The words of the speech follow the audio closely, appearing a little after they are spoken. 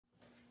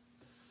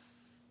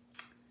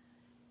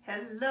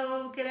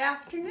Hello, good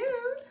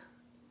afternoon.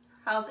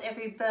 How's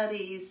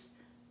everybody's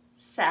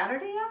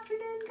Saturday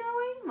afternoon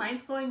going?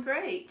 Mine's going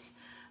great.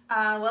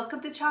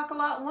 Welcome to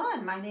Chocolate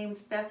One. My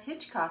name's Beth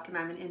Hitchcock and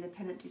I'm an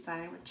independent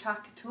designer with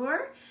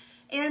Couture.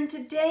 And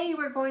today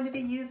we're going to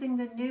be using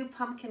the new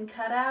pumpkin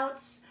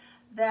cutouts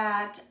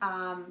that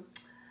are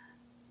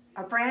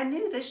brand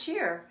new this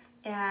year.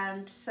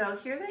 And so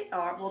here they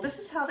are. Well, this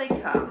is how they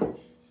come.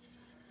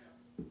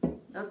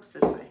 Oops,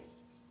 this way.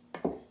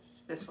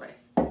 This way.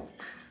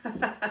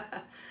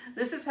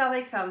 This is how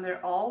they come.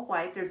 They're all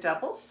white. They're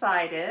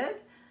double-sided.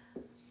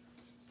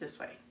 This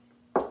way.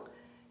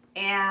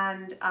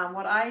 And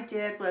what I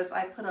did was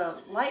I put a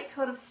light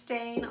coat of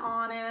stain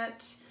on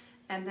it,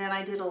 and then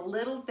I did a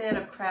little bit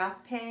of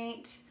craft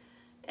paint,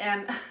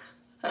 and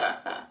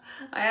I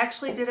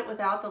actually did it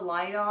without the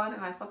light on,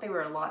 and I thought they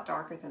were a lot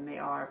darker than they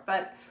are,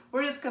 but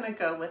we're just going to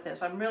go with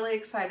this. I'm really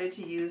excited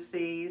to use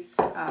these.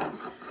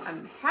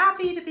 I'm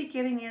happy to be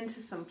getting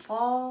into some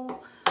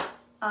fall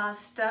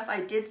stuff.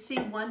 I did see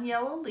one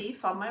yellow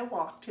leaf on my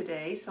walk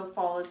today, so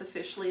fall is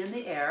officially in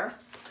the air.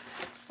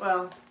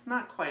 Well,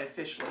 not quite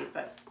officially,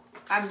 but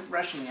I'm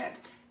rushing it.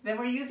 Then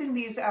we're using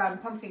these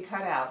pumpkin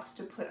cutouts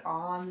to put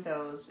on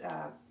those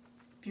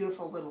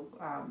beautiful little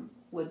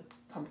wood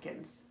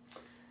pumpkins.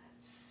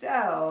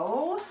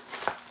 So,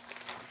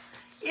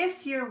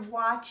 if you're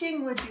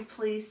watching, would you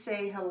please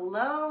say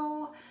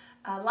hello,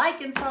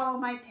 like and follow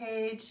my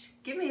page,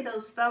 give me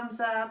those thumbs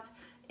up,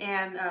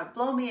 and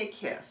blow me a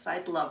kiss.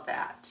 I'd love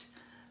that.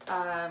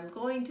 I'm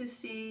going to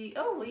see,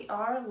 oh, we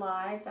are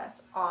live.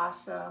 That's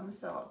awesome.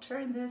 So I'll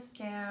turn this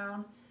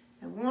down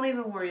and won't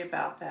even worry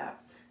about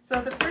that.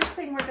 So the first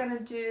thing we're going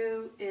to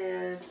do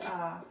is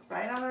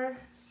write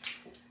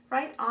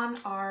on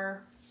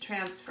our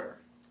transfer.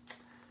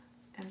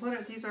 And what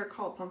are these? Are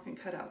called pumpkin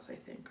cutouts, I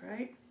think,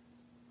 right?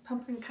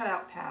 Pumpkin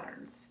cutout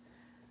patterns.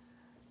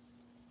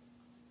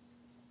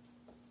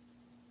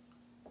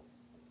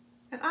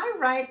 And I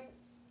write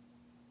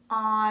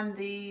on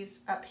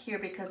these up here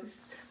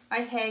because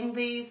I hang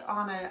these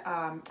on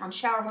on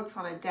shower hooks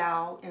on a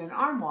dowel in an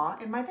armoire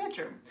in my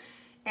bedroom,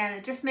 and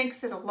it just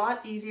makes it a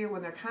lot easier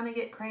when they're kind of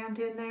get crammed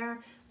in there.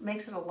 It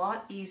makes it a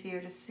lot easier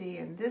to see.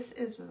 And this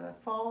is the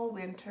fall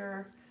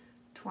winter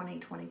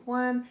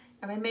 2021,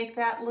 and I make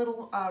that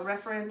little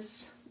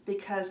reference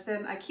because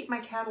then I keep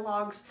my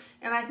catalogs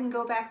and I can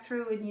go back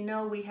through, and you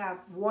know we have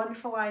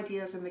wonderful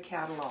ideas in the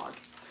catalog,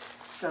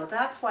 so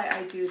that's why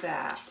I do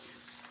that.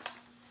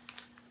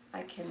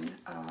 I can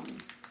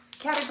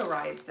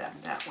categorize them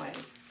that way.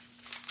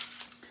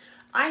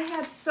 I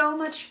had so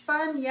much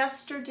fun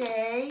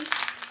yesterday.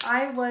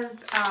 I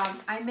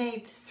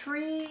made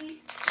 3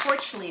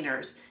 porch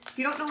leaners. If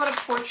you don't know what a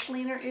porch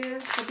leaner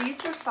is, so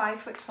these were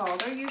 5 foot tall.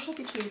 They're usually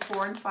between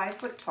 4 and 5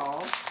 foot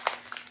tall.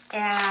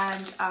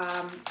 And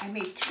I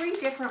made 3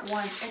 different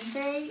ones, and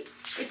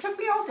it took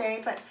me all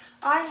day, but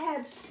I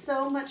had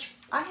so much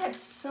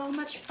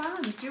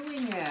fun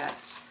doing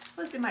it.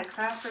 I was in my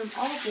craft room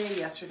all day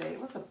yesterday. It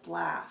was a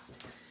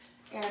blast.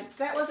 And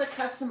that was a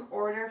custom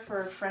order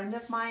for a friend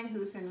of mine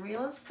who's in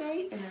real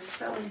estate and is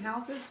selling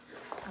houses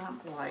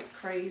like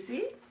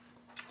crazy.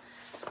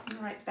 I'm going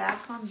to write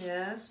back on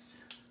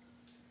this.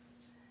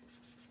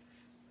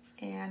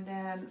 And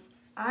then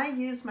I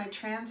use my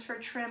transfer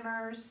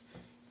trimmers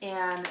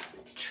and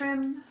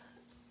trim.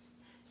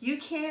 You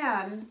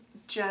can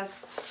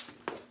just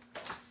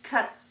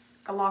cut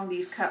along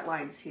these cut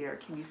lines here.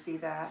 Can you see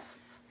that?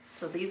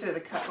 So these are the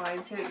cut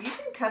lines here. You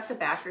can cut the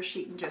backer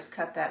sheet and just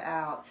cut that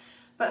out.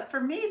 But for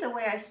me, the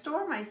way I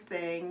store my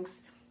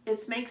things,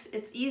 it's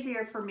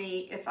easier for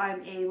me if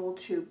I'm able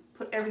to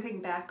put everything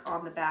back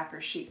on the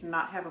backer sheet and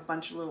not have a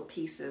bunch of little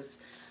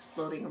pieces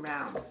floating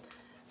around.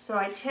 So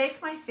I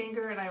take my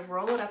finger and I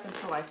roll it up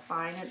until I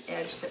find an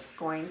edge that's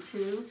going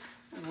to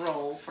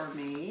roll for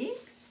me.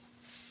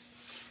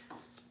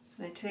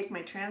 And I take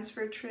my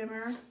transfer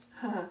trimmer.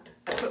 I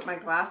put my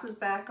glasses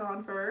back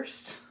on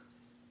first.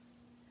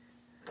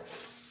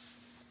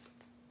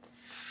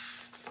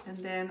 And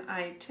then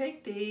I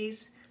take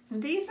these,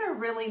 and these are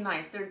really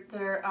nice. They're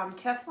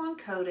Teflon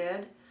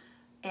coated,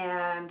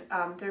 and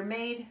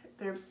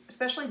they're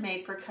especially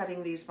made for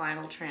cutting these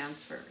vinyl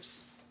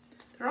transfers.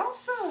 They're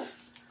also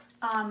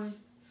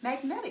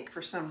magnetic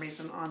for some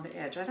reason on the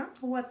edge. I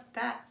don't know what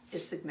that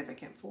is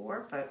significant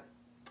for, but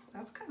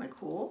that's kind of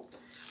cool.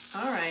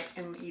 All right,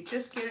 and you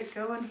just get it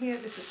going here.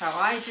 This is how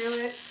I do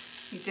it.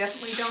 You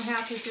definitely don't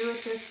have to do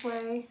it this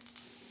way,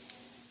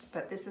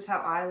 but this is how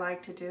I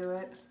like to do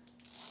it.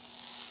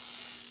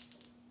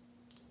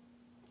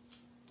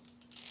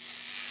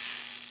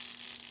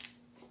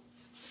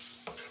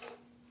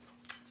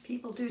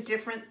 People do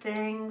different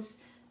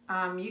things.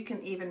 You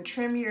can even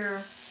trim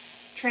your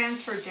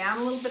transfer down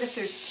a little bit if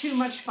there's too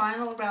much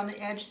vinyl around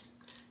the edge.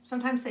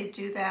 Sometimes they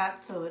do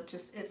that so it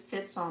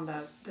fits on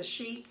the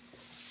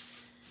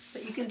sheets.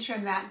 But you can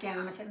trim that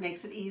down if it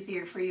makes it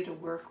easier for you to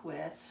work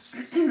with.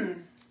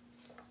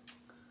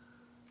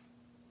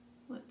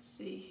 Let's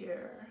see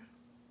here.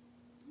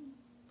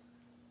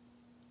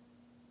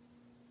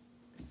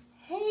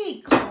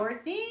 Hey,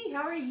 Courtney.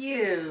 how are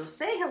you?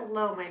 Say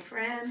hello, my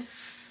friend.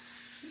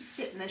 You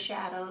sit in the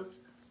shadows.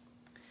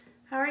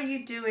 How are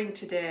you doing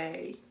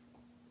today?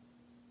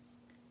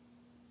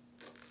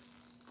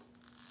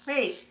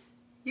 Wait,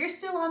 you're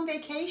still on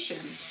vacation.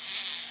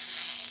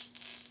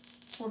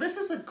 Well, this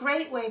is a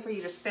great way for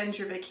you to spend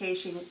your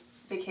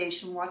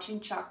vacation watching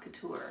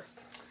Couture.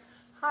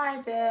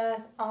 Hi,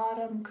 Beth.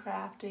 Autumn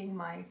crafting,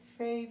 my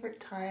favorite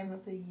time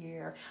of the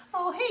year.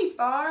 Oh, hey,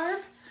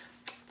 Barb.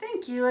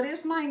 Thank you. It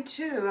is mine,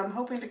 too. I'm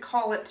hoping to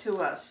call it to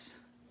us.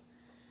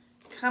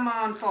 Come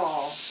on,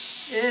 fall.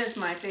 It is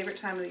my favorite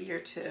time of the year,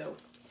 too.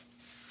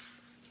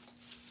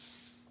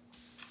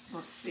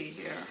 Let's see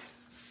here.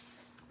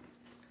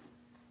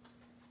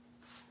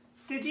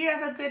 Did you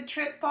have a good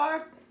trip,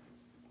 Barb?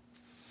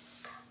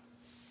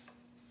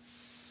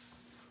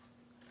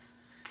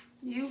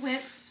 You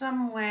went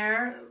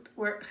somewhere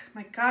where,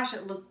 my gosh,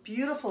 it looked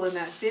beautiful in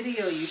that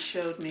video you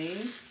showed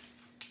me.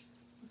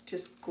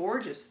 Just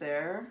gorgeous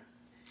there.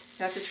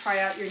 You have to try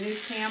out your new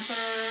camper.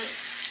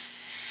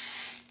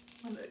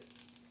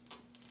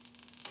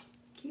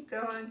 Keep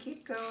going,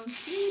 keep going,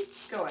 keep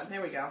going.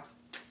 There we go.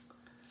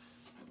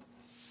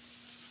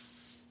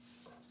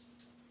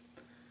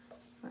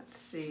 Let's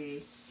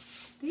see.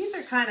 These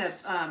are kind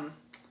of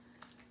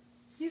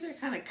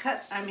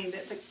cut. I mean,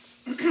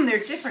 they're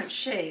different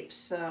shapes.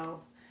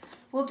 So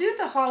we'll do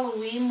the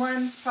Halloween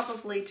ones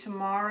probably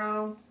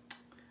tomorrow.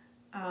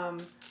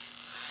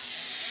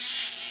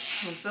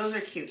 Those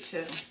are cute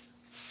too.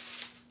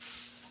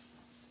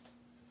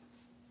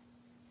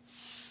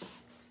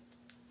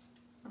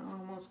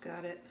 Almost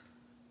got it.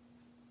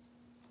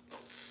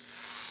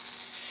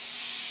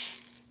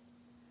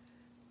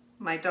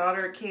 My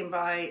daughter came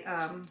by,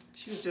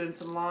 she was doing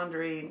some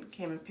laundry and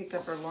came and picked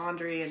up her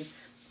laundry, and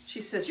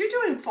she says, "You're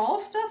doing fall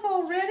stuff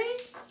already?"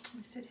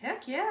 I said,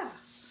 "Heck yeah.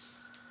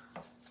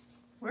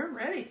 We're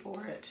ready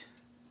for it."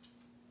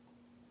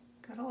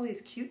 Got all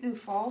these cute new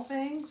fall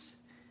things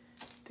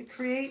to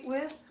create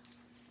with.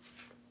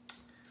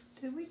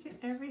 Did we get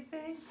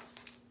everything?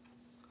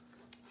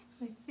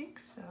 I think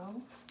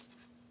so.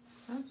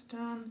 That's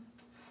done.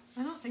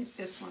 I don't think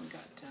this one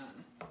got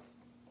done.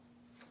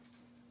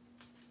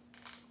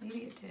 Maybe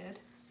it did.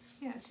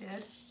 Yeah, it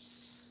did.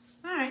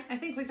 All right, I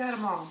think we got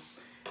them all.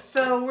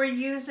 So we're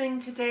using,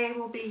 today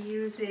we'll be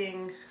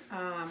using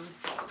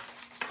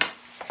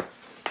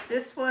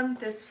this one,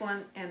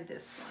 and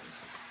this one.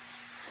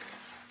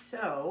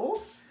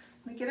 So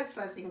let me get a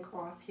fuzzing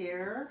cloth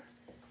here.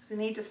 We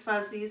need to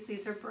fuzz these.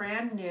 These are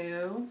brand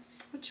new.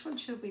 Which one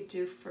should we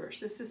do first?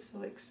 This is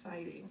so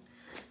exciting.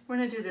 We're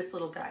gonna do this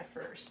little guy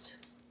first.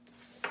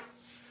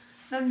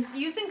 I'm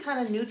using kind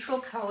of neutral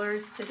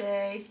colors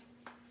today.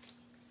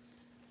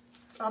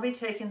 So I'll be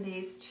taking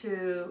these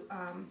to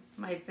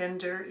my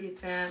vendor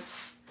event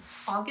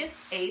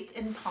August 8th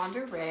in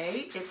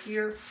Ponderay. If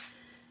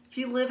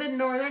you live in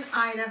northern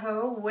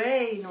Idaho,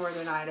 way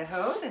northern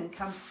Idaho, then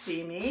come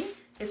see me.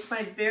 It's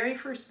my very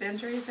first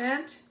vendor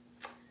event,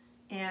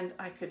 and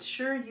I could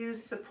sure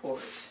use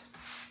support.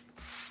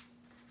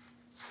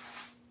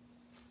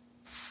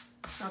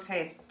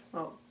 Okay,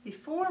 well,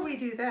 before we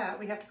do that,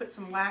 we have to put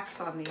some wax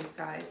on these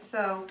guys.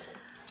 So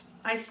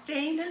I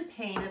stained and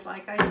painted,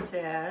 like I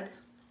said.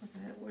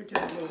 We're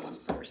doing a little one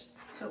first,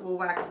 but we'll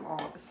wax them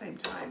all at the same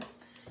time.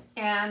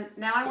 And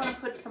now I want to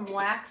put some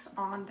wax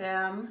on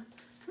them.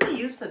 I'm going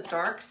to use the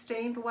dark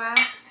stained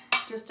wax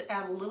just to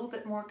add a little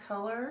bit more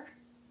color.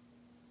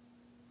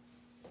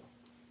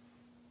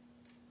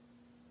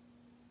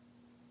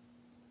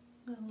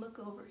 I'm going to look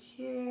over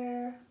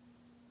here.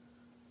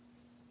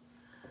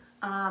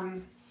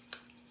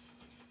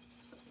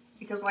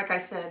 Because like I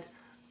said,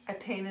 I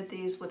painted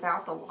these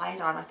without the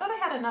light on. I thought I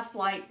had enough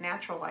light,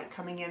 natural light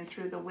coming in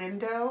through the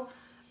window,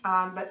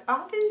 but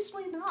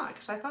obviously not,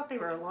 because I thought they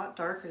were a lot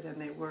darker than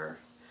they were.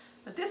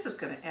 But this is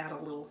going to add a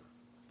little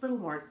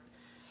more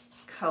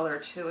color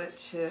to it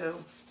too.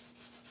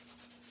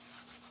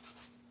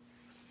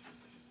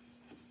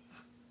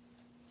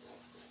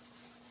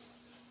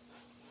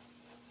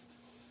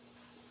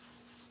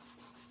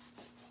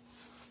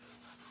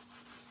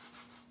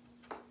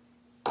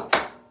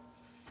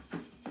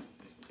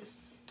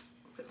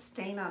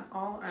 Stain on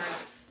all, or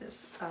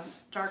this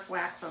dark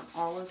wax on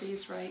all of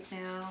these right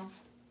now.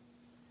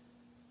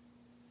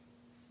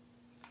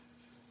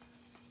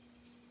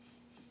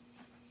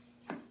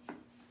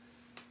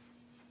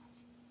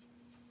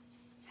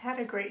 Had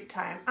a great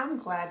time. I'm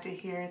glad to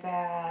hear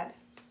that.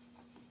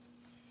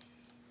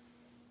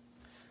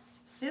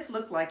 It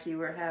looked like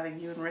you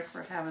and Rick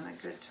were having a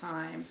good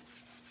time.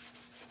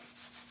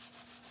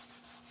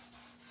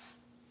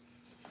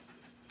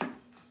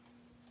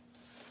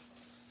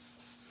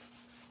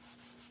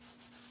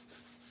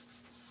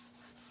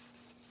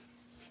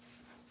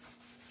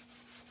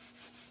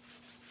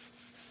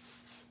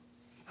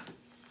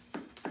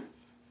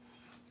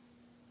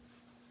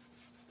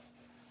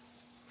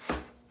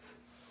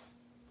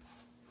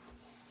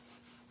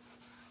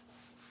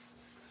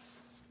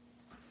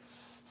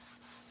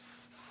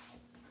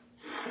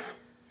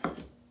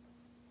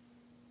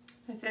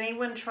 Has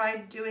anyone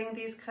tried doing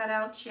these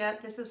cutouts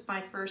yet? This is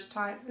my first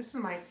time. This is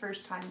my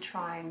first time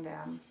trying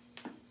them.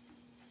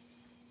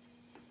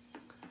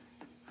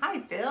 Hi,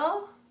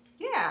 Bill.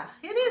 Yeah,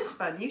 it is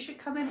fun. You should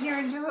come in here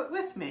and do it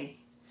with me.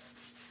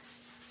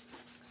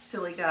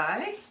 Silly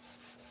guy.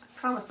 I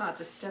promise not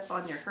to step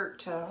on your hurt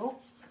toe.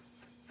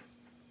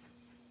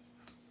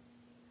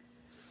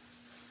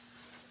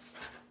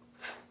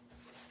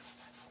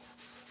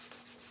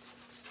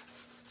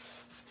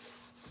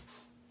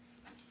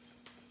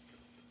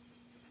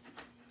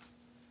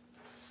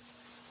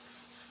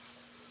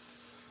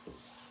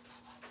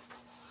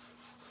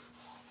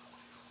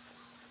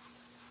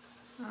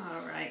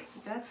 All right,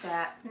 got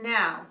that.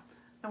 Now,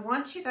 I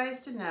want you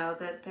guys to know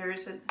that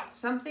there's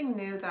something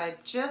new that I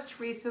just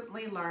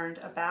recently learned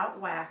about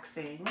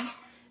waxing,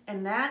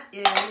 and that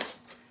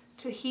is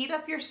to heat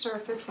up your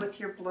surface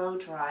with your blow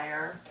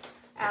dryer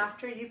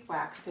after you've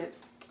waxed it.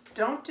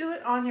 Don't do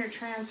it on your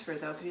transfer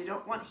though, because you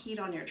don't want heat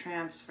on your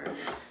transfer.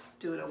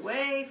 Do it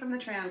away from the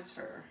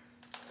transfer.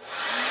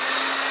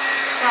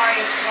 Sorry,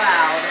 it's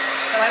loud,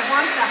 but I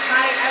want the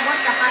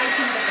high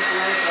heat of the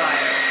blow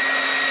dryer.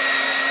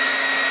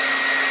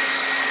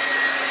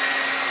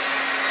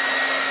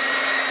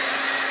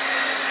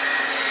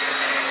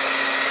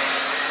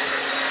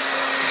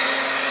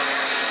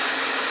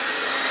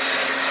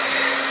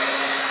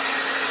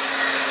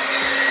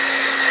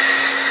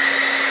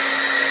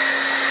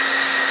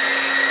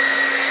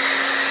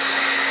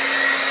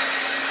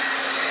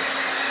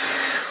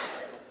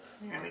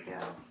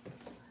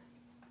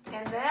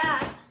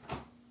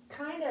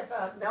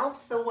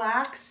 Melts the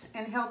wax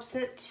and helps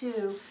it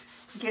to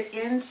get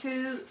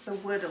into the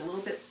wood a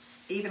little bit,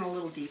 even a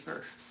little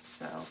deeper.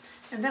 So,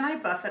 and then I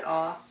buff it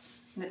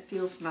off and it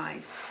feels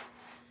nice.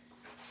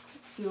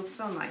 It feels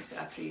so nice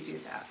after you do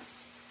that.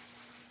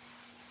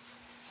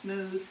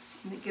 Smooth,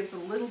 and it gives a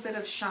little bit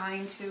of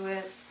shine to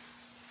it.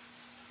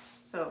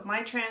 So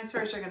my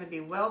transfers are going to be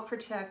well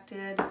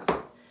protected.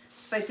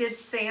 So I did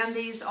sand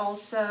these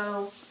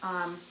also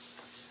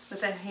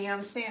with a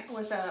hand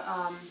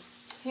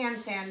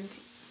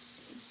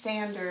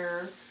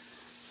sander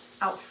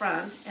out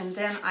front, and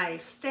then I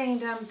stained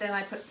them, then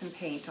I put some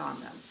paint on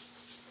them.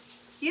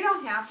 You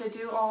don't have to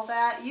do all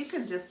that. You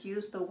can just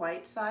use the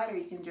white side, or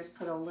you can just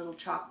put a little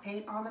chalk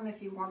paint on them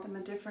if you want them a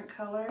different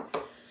color.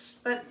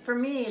 But for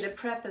me, the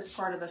prep is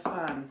part of the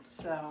fun,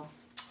 so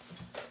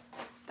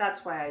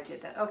that's why I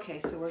did that. Okay,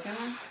 so we're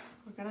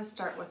gonna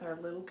start with our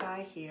little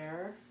guy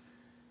here,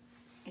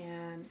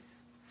 and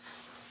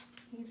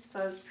he's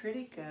fuzzed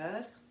pretty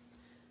good.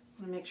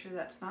 I'm gonna make sure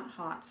that's not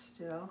hot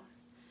still.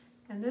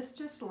 And this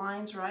just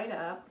lines right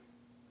up.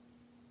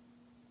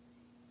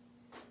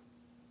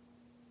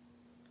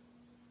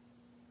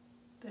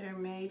 They're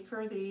made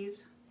for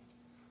these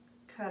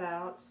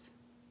cutouts.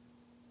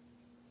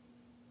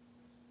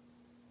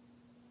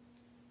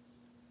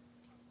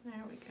 There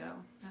we go.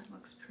 That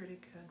looks pretty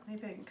good.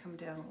 Maybe I can come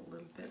down a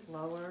little bit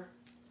lower.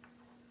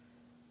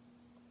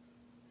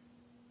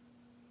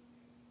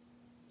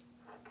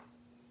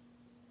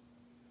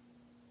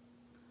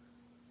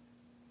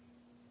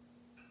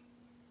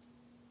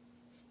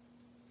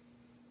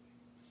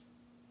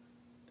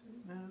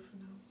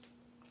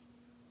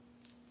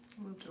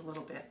 Moved a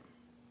little bit.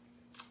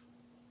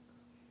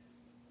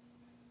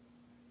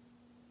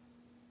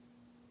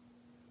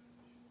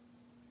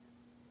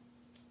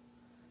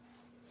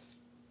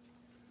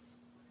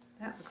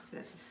 That looks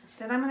good.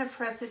 Then I'm going to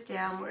press it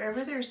down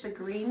wherever there's the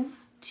green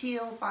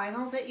teal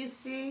vinyl that you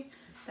see.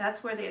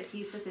 That's where the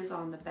adhesive is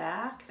on the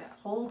back. That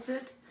holds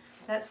it,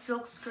 that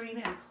silk screen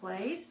in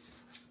place.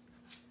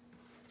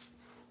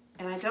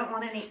 And I don't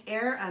want any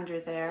air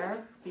under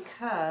there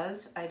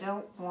because I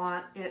don't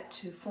want it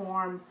to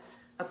form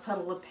a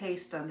puddle of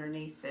paste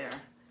underneath there.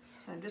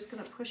 So I'm just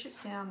going to push it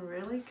down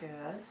really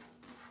good.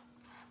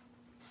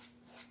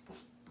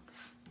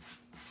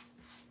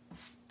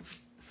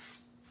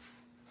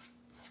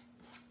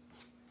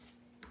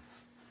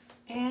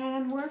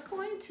 And we're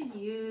going to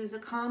use a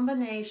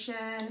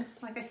combination,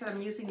 like I said,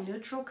 I'm using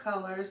neutral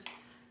colors.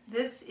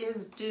 This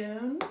is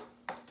Dune,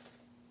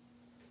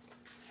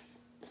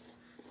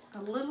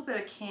 a little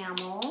bit of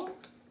Camel,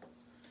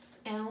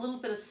 and a little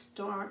bit of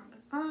Storm,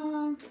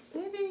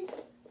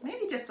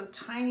 maybe just a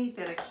tiny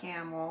bit of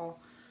Camel,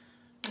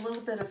 a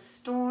little bit of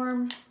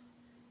Storm,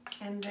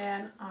 and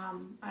then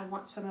I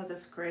want some of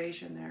this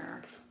grayish in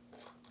there.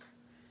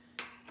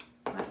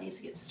 That needs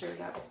to get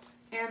stirred up.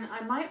 And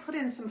I might put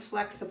in some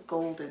flecks of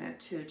gold in it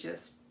too,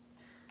 just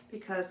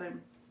because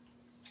I'm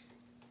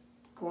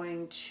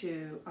going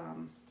to,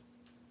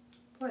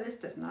 boy, this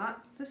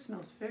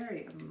smells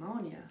very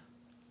ammonia.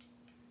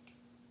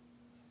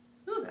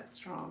 Ooh, that's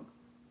strong.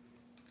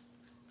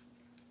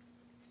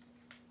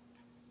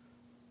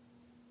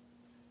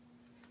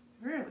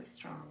 Really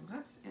strong.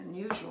 That's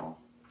unusual.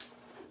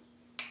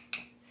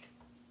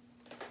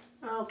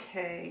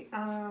 Okay,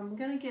 I'm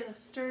gonna get a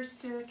stir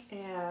stick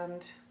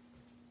and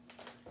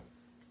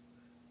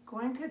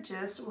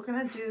we're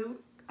gonna do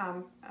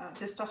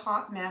just a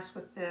hot mess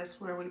with this,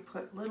 where we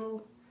put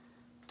little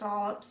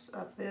dollops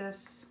of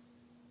this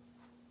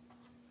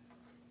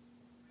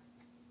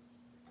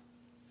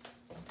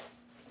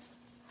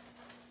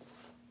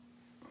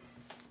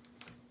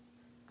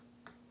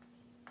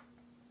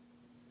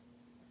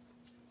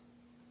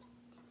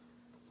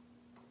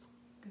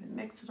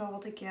mix it all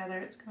together.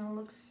 It's going to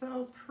look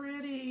so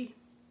pretty.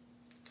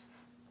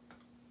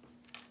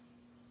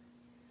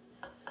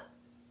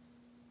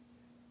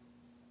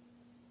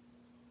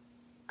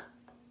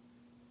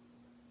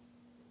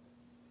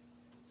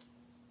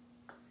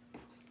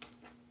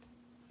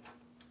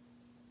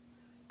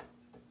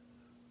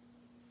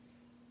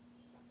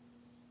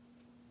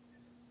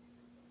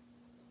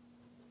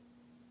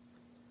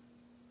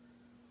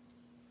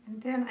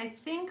 And then I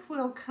think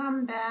we'll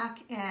come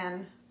back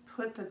and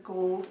put the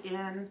gold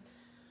in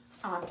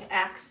to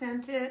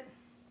accent it.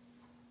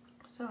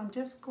 So I'm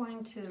just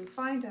going to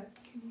find a,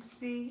 can you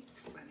see?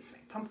 I think my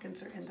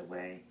pumpkins are in the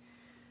way.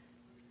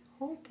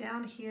 Hold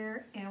down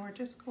here and we're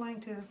just going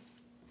to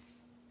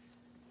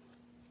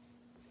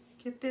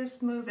get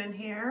this moving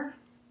here.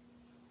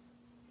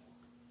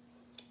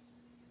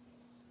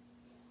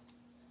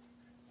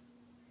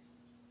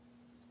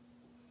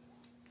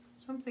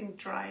 Something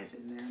dries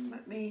in there.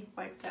 Let me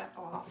wipe that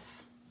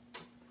off.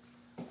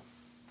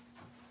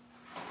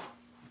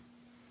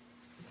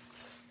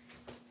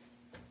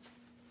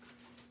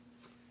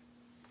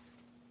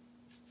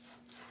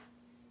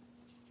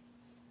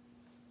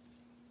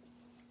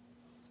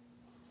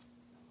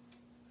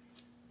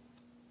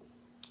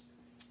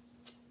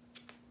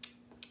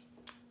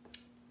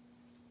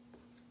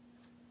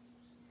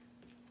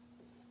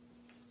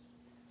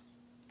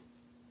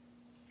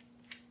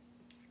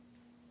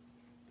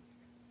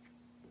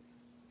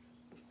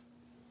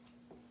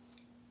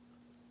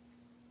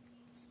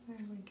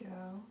 There we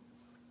go.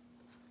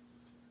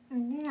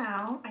 And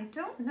now, I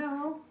don't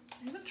know,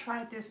 I haven't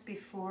tried this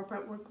before,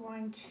 but we're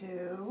going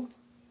to,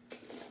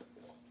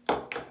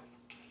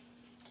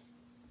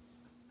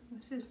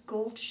 this is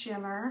gold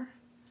shimmer.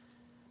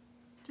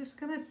 Just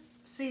gonna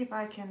see if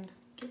I can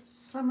get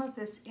some of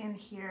this in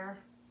here.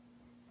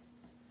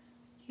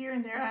 Here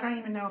and there, I don't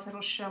even know if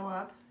it'll show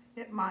up.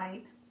 It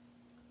might.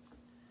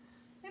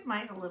 It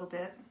might a little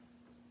bit.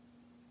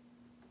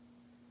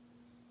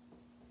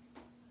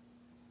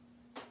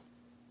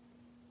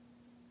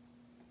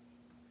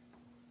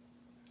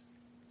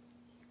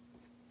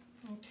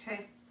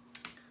 Okay,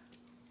 I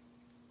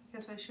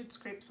guess I should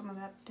scrape some of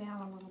that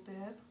down a little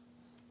bit.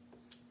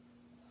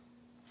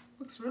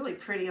 Looks really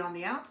pretty on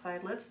the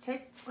outside. Let's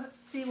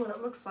see what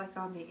it looks like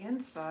on the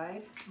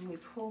inside when we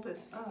pull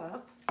this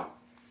up. So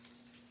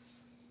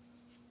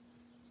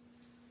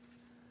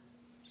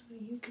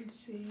you can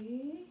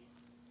see,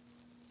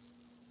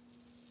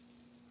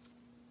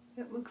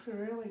 it looks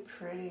really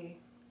pretty.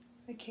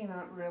 It came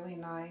out really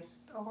nice,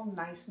 all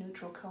nice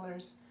neutral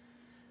colors.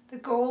 The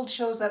gold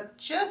shows up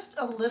just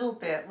a little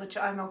bit, which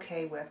I'm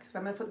okay with because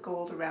I'm going to put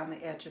gold around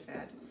the edge of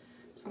it.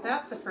 So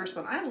that's the first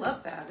one. I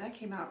love that. That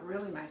came out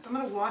really nice. I'm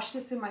going to wash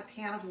this in my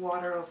pan of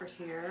water over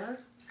here.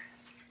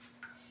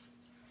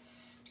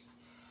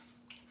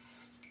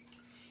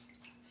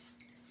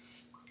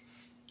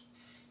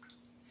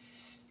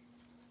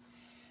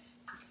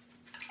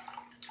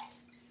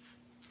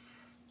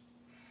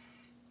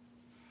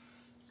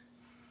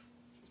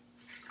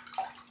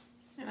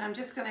 And I'm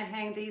just going to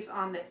hang these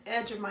on the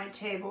edge of my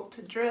table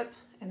to drip,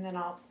 and then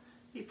I'll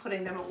be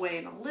putting them away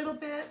in a little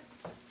bit.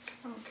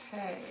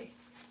 Okay.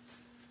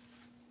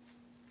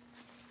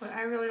 But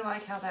I really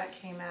like how that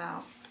came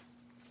out.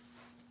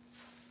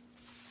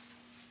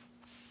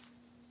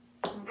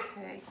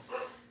 Okay.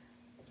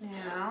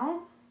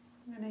 Now,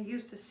 I'm going to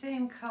use the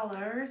same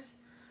colors.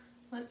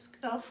 Let's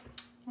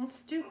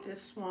do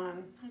this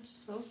one. It's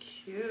so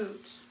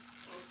cute.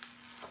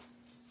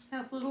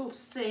 Has little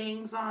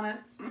sayings on it,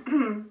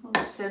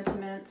 little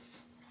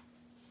sentiments.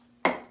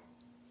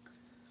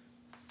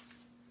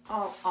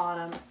 All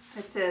autumn.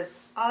 It says,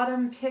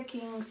 autumn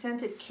picking,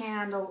 scented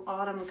candle,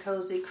 autumn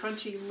cozy,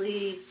 crunchy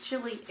leaves,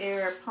 chilly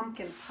air,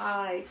 pumpkin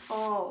pie,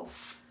 fall,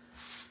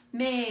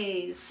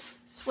 maize,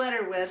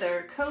 sweater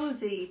weather,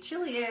 cozy,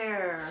 chilly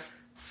air,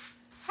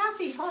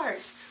 happy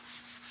hearts,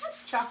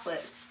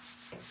 chocolate.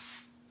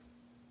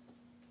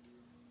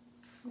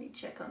 Let me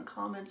check on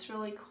comments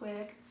really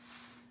quick.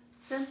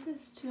 Sent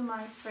this to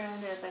my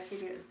friend as I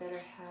figured it better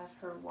have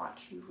her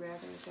watch you rather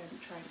than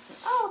trying to.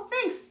 Oh,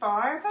 thanks,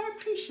 Barb. I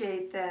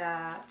appreciate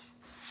that.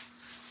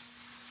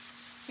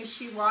 Is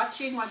she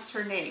watching? What's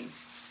her name?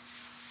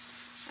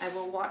 I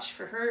will watch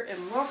for her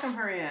and welcome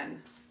her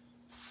in.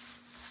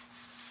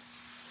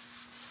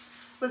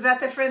 Was that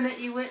the friend that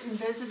you went and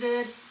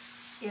visited?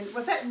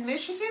 Was that in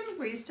Michigan?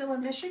 Were you still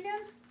in Michigan?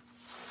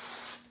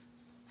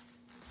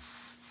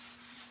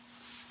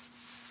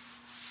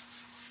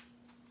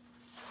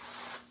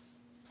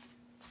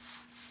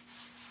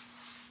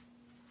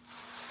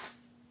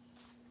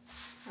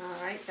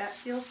 That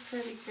feels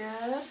pretty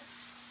good.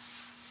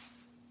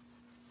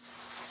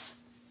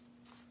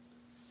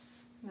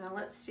 Now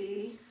let's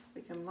see if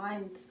we can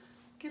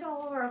get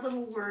all of our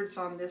little words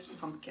on this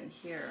pumpkin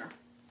here.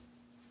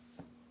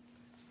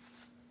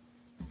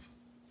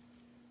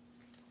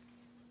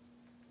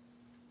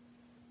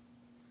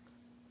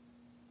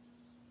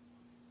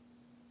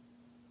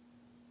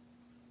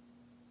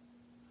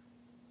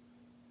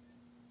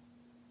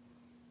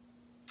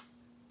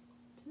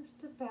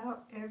 Just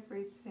about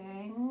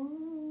everything.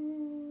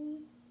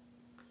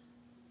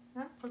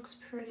 looks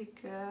pretty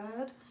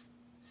good.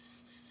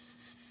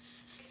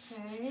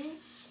 Okay.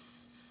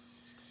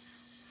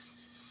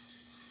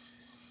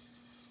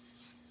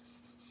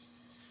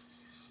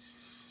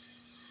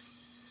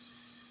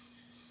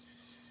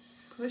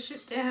 Push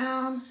it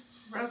down,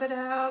 rub it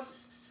out.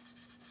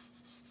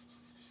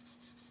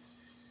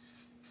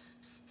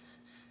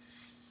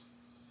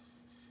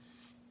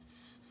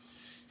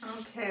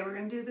 Okay, we're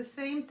going to do the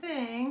same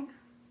thing.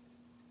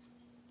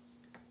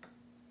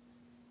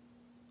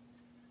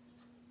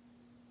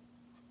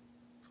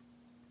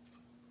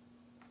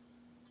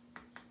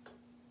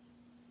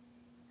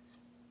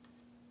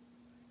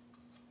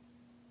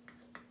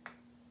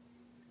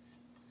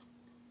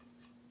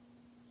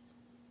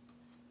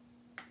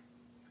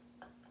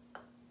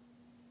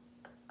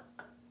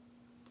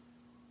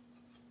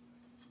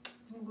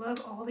 I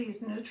love all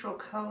these neutral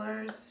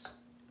colors.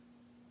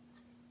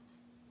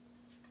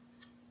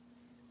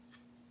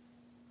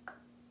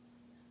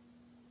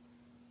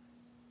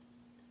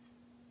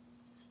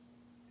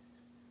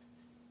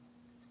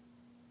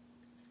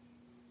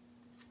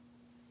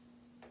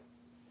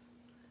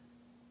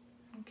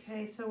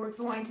 Okay, so we're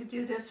going to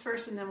do this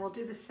first, and then we'll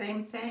do the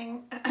same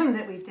thing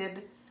that we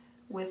did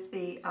with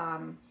the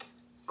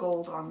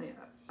gold on the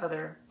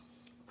other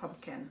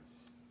pumpkin.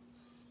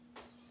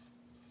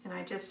 And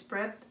I just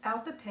spread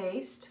out the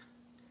paste,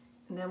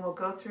 and then we'll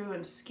go through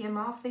and skim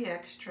off the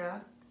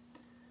extra.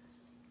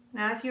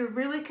 Now, if you're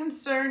really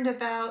concerned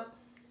about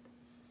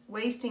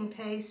wasting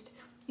paste,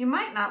 you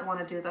might not want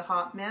to do the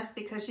hot mess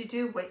because you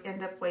do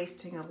end up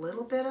wasting a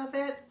little bit of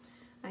it.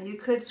 You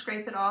could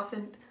scrape it off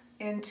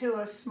into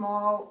a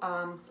small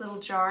little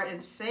jar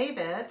and save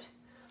it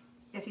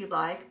if you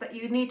like, but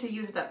you need to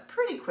use it up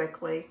pretty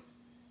quickly.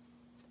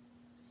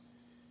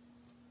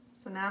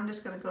 So now I'm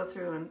just going to go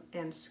through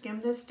and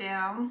skim this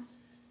down.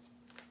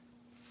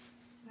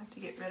 I have to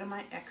get rid of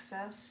my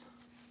excess.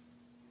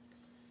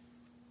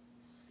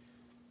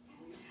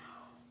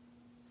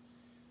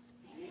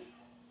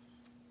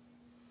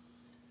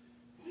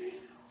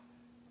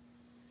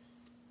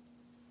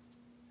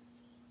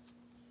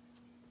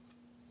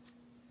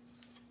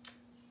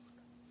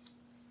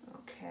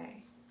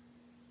 Okay.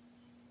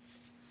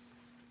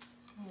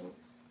 We'll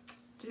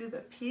do the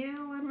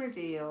peel and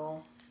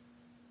reveal.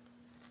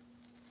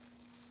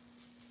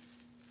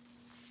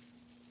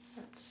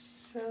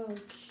 So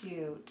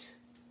cute.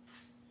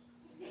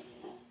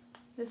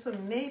 This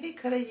one maybe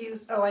could have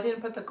used, oh, I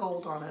didn't put the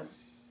gold on it.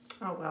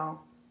 Oh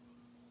well.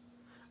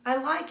 I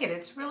like it.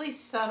 It's really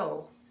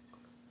subtle.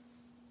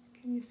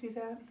 Can you see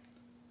that?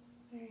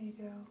 There you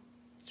go.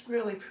 It's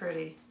really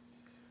pretty.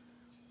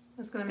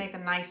 It's going to make a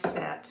nice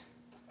set.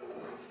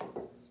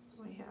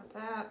 We have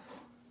that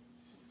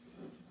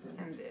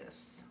and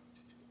this.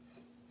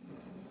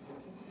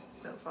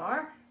 So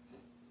far.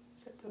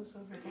 Set those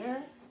over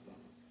there.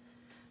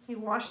 You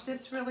wash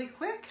this really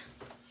quick.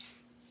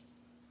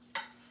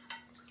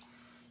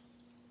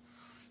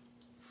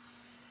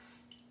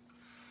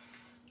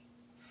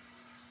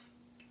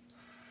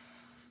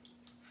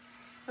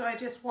 So I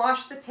just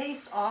washed the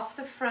paste off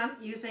the front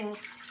using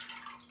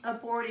a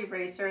board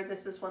eraser.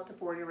 This is what the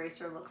board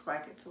eraser looks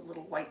like. It's a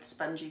little white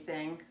spongy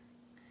thing.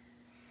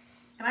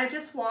 And I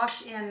just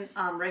wash in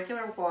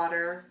regular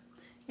water.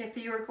 If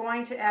you are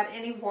going to add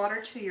any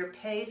water to your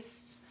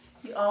pastes,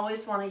 you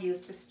always want to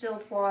use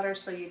distilled water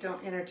so you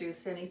don't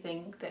introduce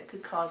anything that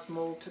could cause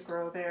mold to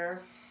grow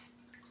there.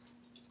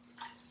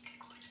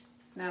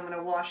 Now I'm going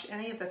to wash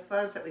any of the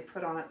fuzz that we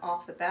put on it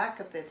off the back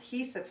of the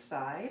adhesive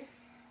side.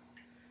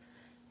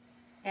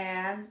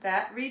 And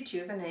that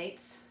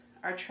rejuvenates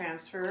our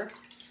transfer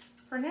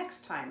for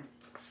next time.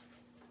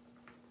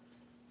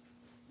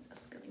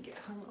 Just going to get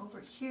hung over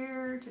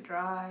here to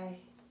dry.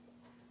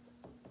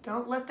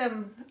 Don't let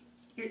them,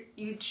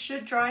 you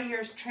should dry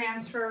your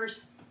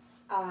transfers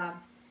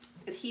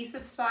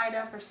adhesive side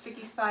up or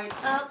sticky side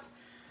up.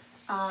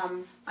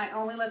 I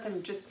only let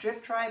them just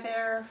drip dry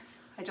there.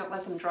 I don't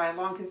let them dry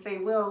long because they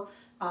will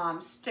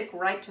stick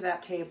right to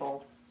that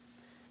table.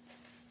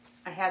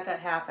 I had that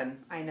happen,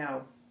 I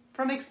know.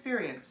 From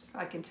experience,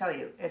 I can tell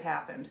you, it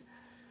happened.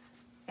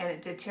 And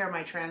it did tear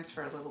my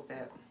transfer a little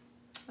bit.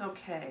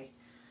 Okay,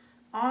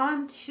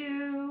 on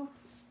to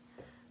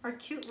our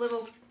cute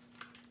little,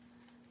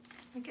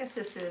 I guess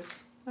this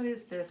is, what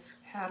is this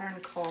pattern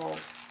called?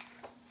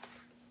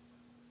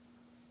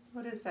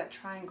 What is that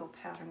triangle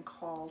pattern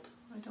called?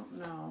 I don't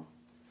know.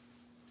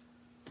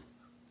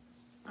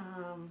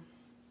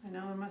 I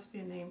know there must be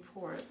a name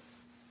for it.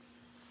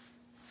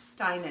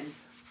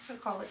 Diamonds. I'll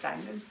call it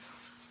diamonds.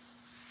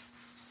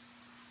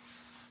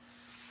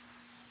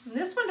 And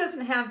this one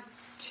doesn't have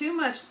too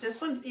much.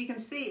 This one, you can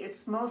see,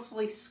 it's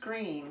mostly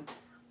screen.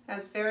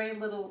 Has very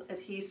little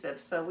adhesive,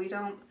 so we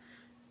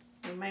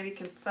maybe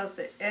can fuzz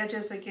the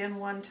edges again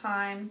one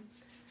time.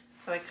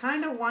 So I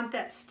kind of want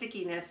that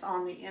stickiness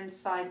on the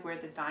inside where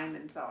the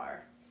diamonds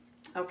are.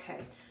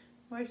 Okay,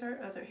 where's our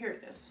other, here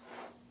it is.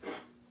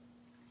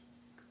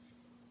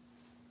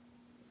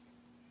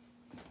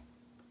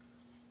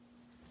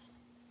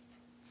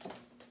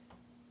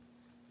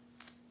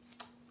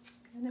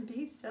 Gonna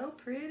be so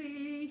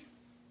pretty.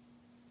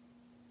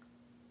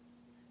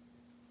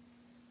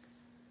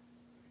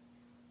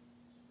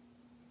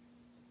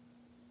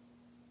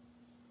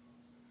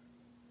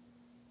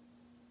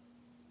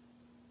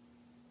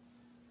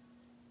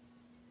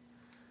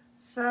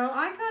 So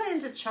I got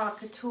into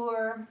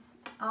Couture.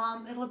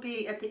 It'll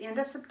be at the end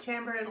of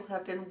September. It'll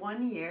have been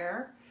 1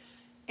 year.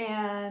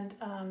 And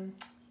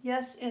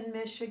yes, in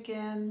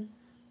Michigan.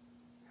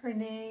 Her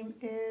name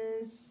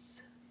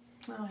is,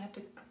 oh,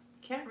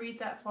 can't read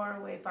that far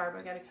away,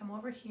 Barbara. I got to come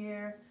over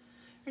here.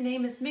 Her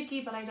name is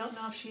Mickey, but I don't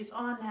know if she's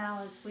on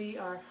now as we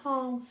are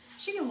home.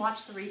 She can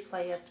watch the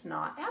replay if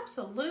not.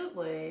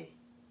 Absolutely.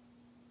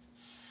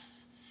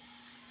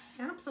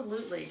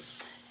 Absolutely.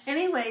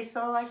 Anyway,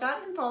 so I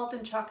got involved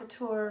in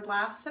Couture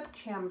last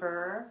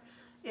September.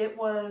 It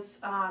was,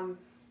 was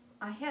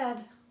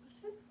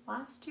it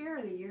last year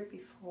or the year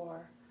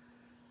before?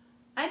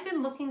 I'd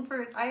been looking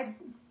for, I had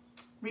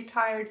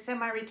retired,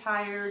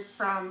 semi-retired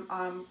from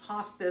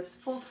hospice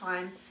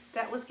full-time.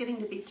 That was getting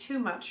to be too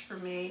much for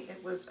me.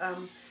 It was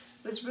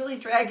really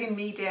dragging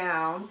me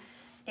down.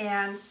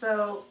 And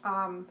so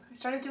I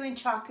started doing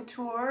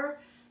Couture,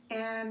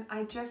 and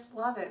I just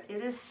love it.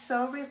 It is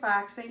so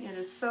relaxing. It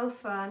is so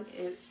fun.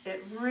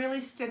 It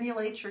really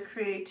stimulates your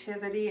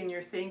creativity and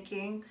your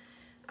thinking.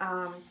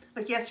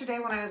 Like yesterday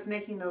when I was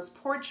making those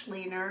porch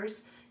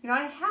leaners, you know,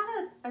 I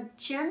had a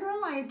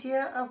general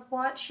idea of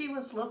what she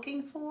was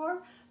looking for,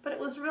 but it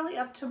was really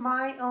up to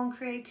my own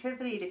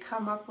creativity to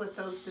come up with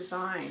those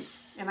designs.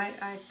 And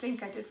I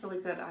think I did really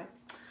good.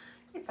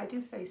 If I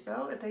do say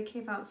so, they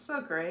came out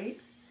so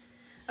great.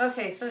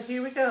 Okay, so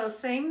here we go.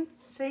 Same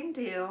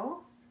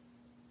deal.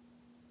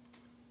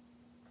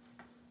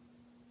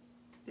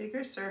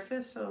 Bigger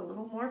surface, so a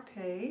little more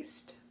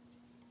paste.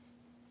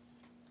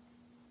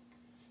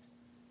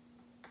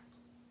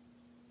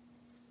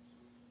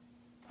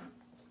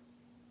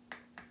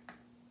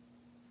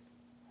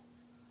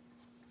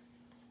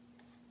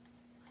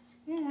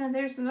 And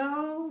there's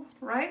no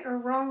right or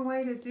wrong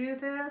way to do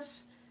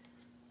this.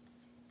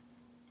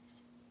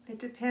 It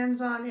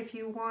depends on if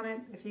you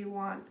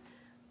want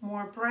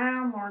more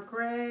brown, more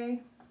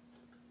gray.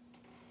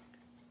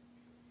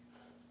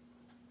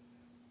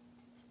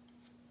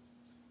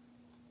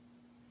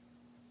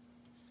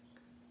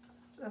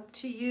 It's up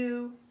to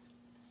you.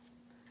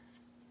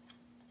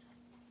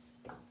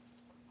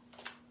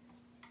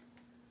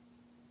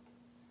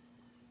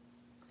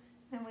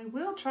 And we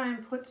will try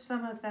and put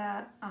some of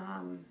that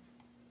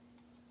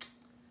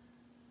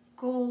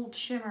gold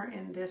shimmer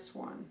in this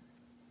one.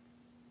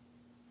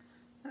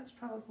 That's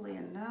probably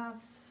enough.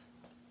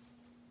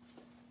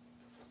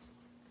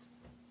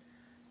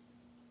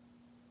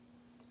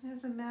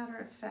 As a matter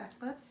of fact,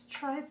 let's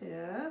try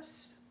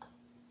this.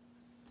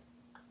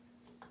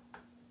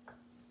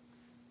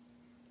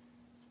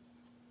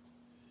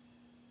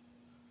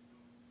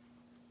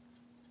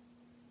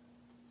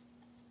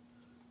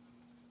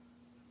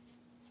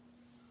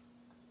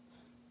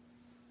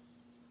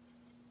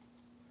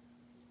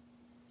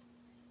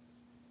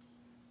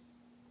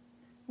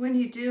 When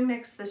you do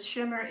mix the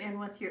shimmer in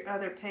with your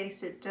other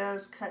paste, it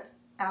does cut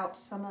out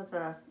some of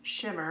the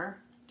shimmer,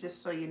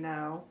 just so you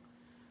know.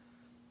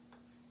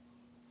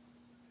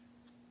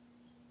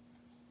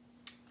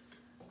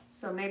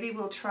 So maybe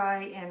we'll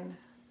try and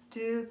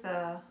do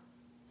the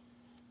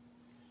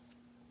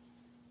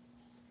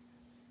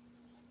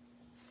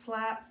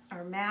flat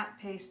or matte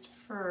paste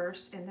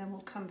first, and then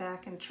we'll come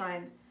back and try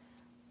and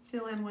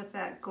fill in with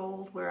that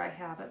gold where I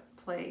have it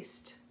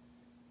placed.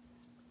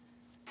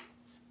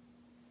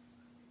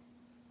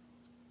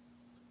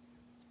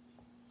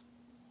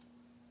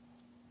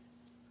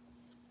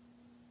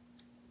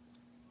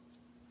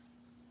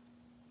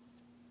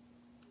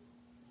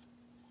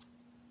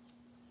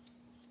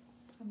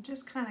 I'm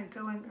just kind of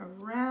going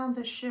around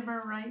the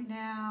shimmer right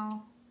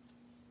now.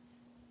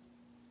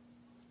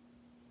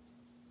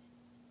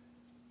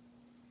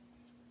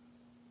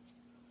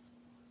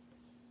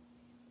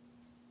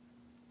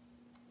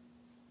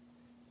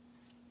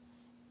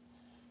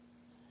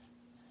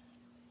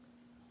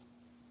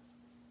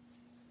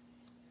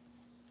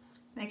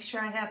 Make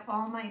sure I have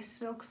all my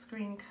silk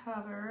screen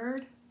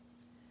covered.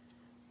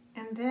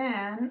 And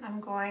then I'm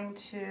going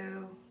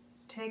to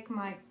take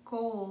my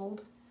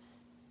gold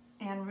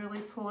and really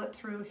pull it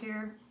through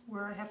here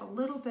where I have a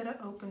little bit of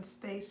open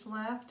space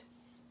left.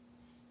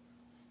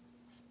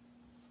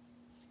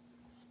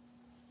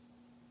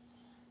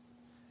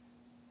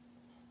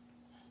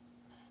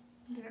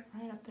 Get it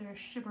right up there,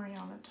 shimmery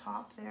on the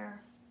top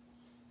there.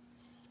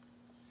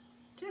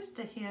 Just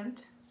a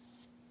hint.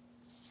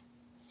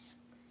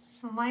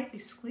 And lightly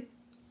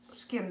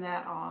skim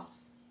that off.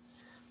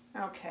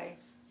 Okay.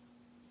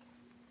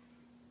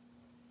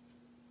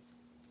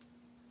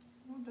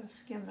 I'm going to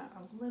skim that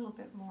a little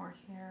bit more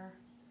here.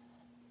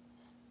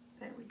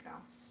 There we go.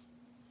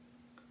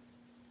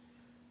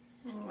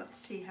 And let's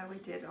see how we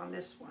did on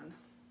this one.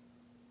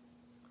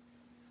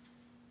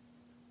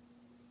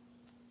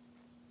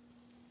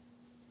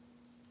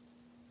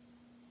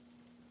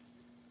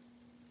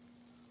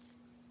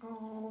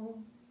 Oh,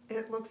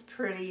 it looks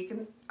pretty.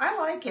 I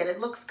like it. It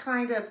looks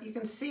kind of, you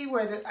can see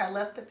where I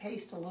left the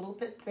paste a little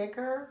bit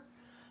thicker,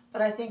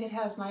 but I think it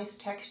has nice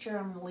texture.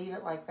 I'm going to leave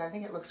it like that. I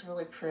think it looks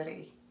really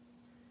pretty.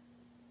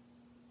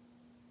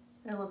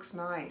 It looks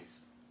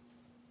nice.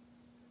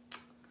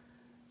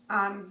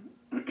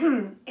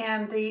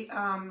 And the,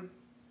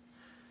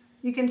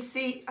 you can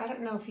see, I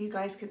don't know if you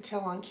guys can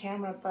tell on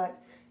camera,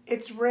 but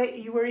it's where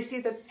you see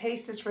the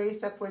paste is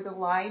raised up where the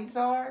lines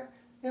are.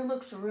 It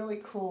looks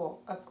really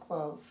cool up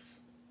close.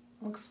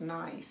 Looks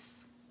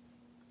nice.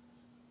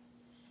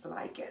 I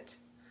like it.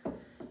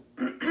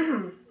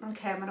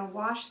 Okay, I'm gonna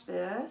wash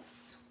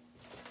this.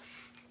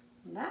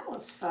 And that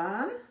was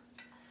fun,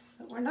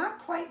 but we're not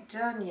quite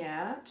done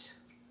yet.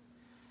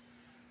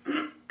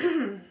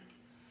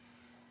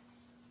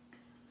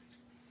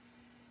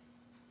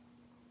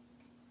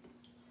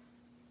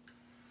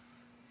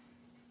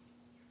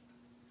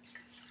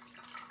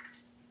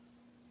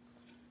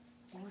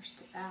 Wash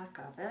the back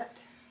of it.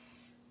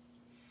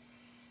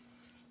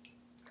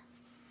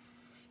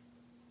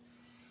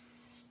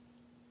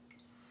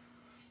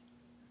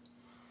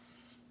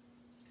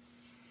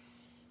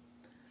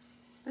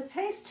 The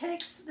paste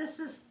takes, this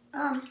is,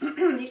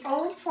 the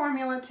old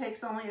formula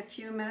takes only a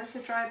few minutes to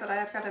dry, but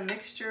I've got a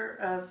mixture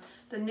of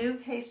the new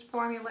paste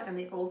formula and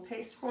the old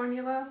paste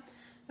formula.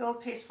 The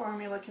old paste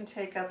formula can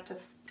take up to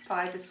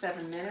 5 to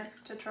 7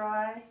 minutes to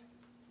dry.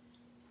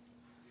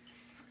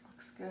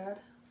 Looks good.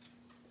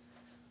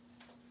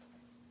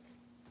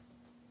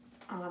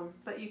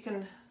 But you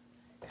can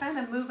kind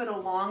of move it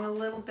along a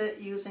little bit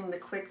using the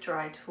quick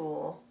dry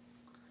tool.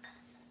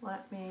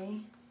 Let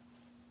me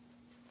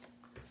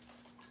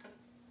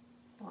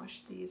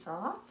wash these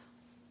off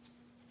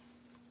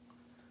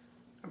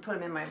and put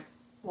them in my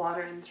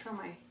water and throw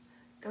my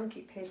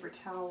gunky paper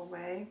towel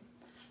away.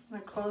 I'm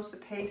going to close the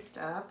paste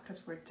up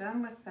because we're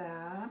done with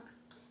that.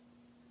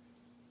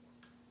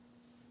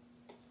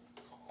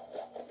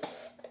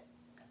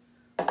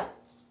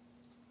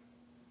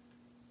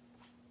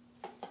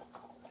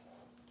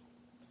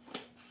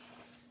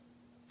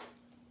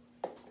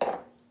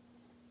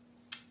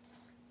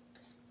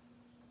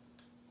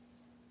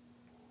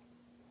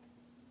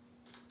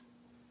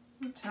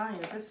 I'm telling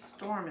you, this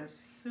storm is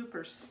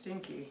super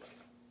stinky.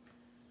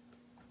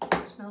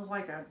 It smells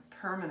like a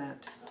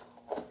permanent.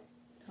 Don't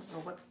know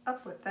what's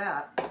up with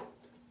that.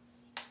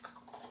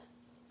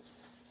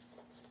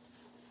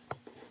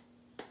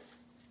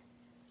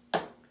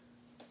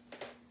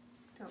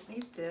 Don't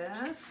need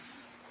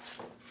this.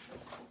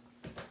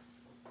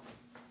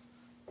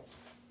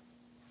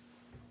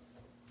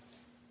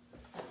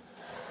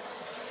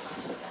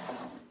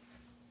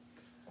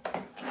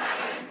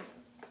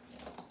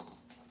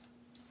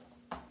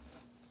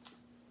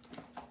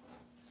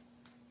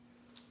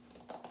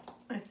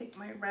 I think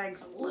my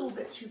rag's a little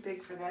bit too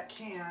big for that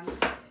can.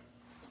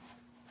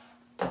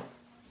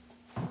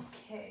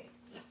 Okay,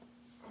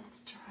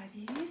 let's try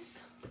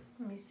these.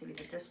 Let me see, we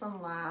did this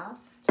one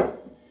last.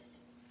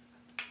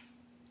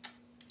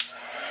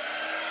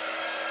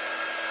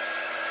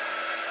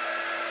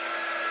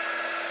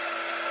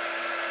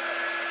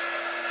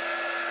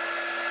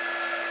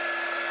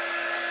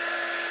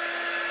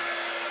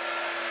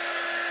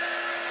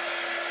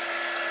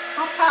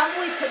 I'll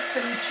probably put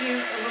some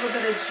jute, a little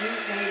bit of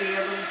jute, maybe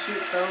a little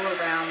jute bow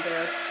around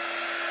this.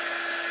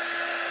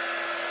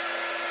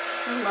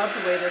 I love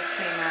the way this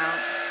came out.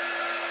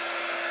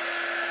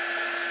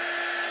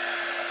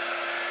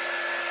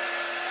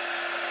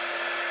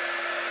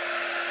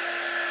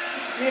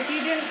 And if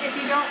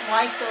you don't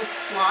like those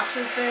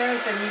splotches there,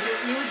 then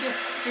you would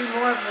just do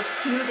more of a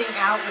smoothing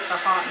out with the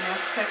hot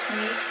mess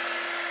technique.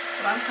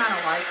 But I'm kind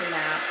of liking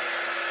that.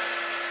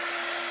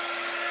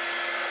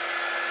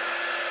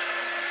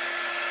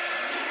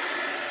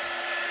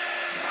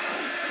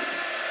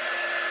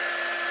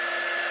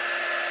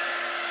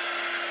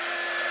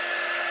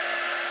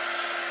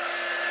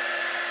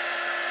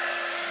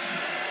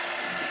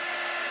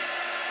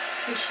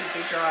 This should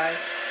be dry.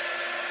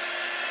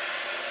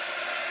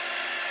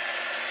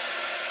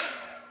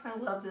 I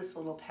love this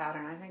little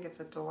pattern. I think it's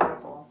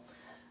adorable.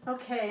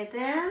 Okay,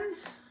 then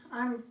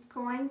I'm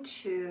going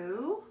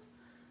to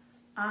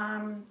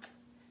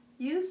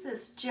use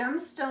this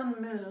gemstone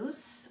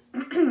mousse.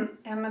 I'm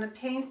going to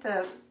paint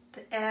the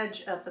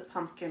edge of the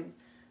pumpkin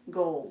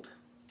gold.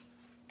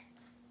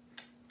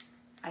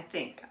 I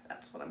think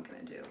that's what I'm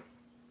going to do.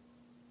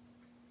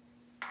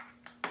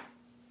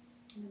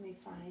 Let me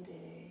find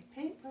a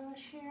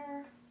paintbrush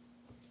here.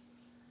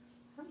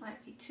 That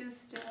might be too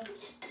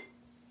stiff.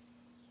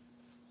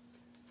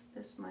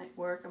 This might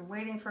work. I'm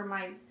waiting for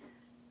my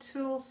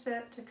tool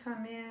set to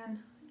come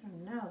in. I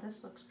don't know,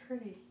 this looks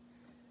pretty.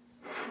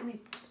 Let me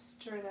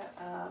stir that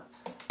up.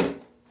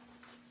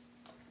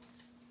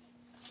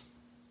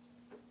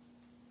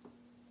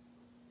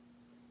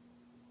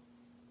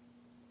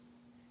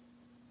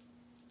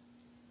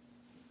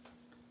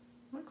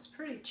 Looks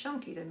pretty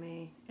chunky to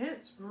me.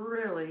 It's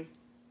really,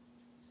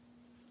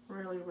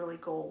 really, really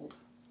gold.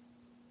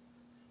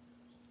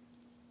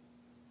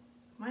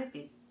 Might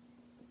be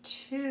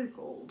too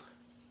gold.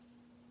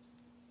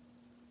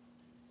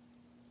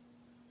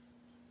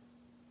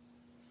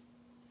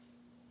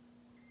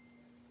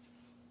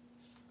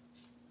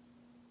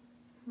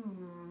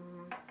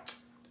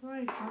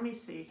 Let me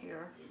see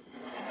here.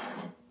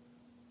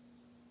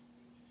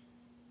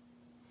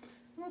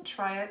 We'll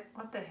try it.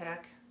 What the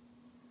heck?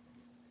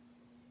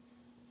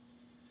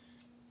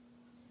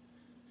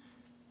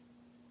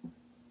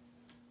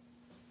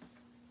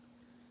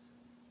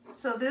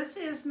 So this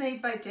is made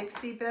by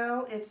Dixie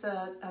Belle. It's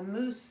a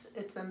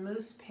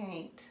mousse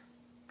paint,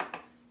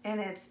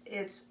 and it's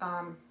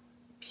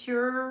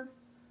pure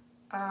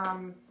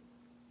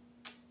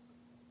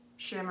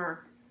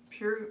shimmer,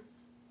 pure.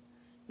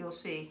 You'll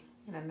see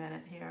in a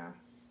minute here.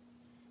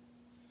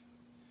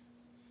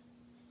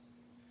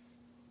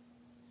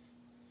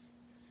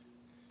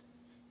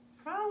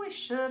 Probably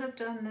should have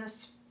done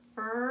this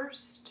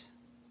first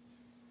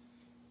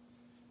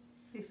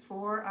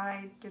before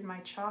I did my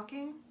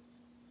chalking.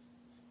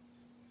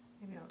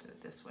 Maybe I'll do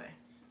it this way.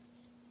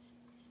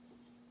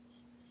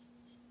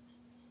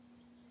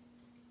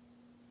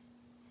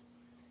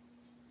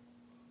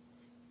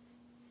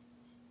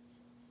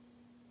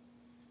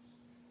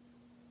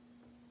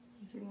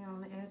 Getting it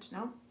on the edge.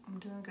 Nope, I'm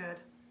doing good.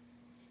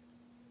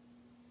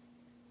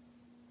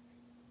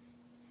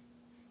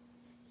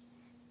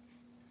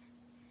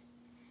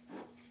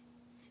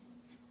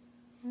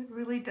 It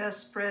really does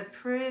spread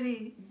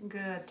pretty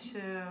good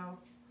too.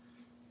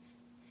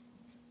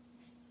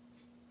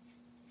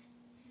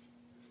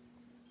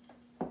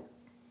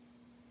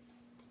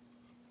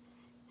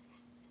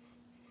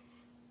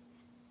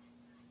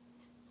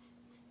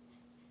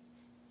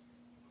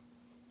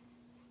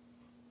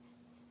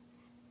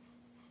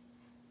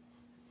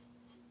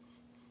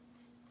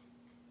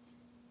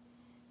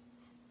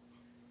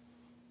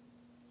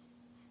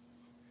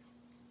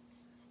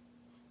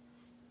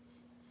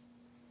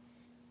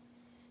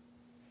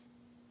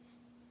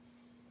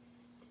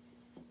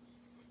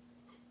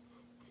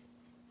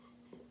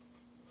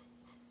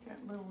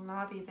 Little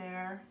knobby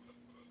there.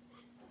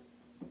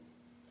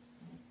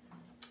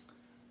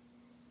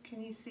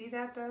 Can you see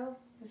that though?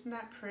 Isn't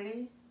that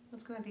pretty?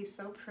 It's going to be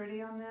so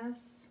pretty on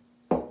this.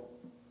 Don't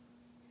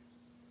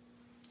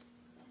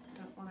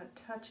want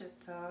to touch it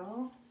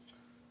though.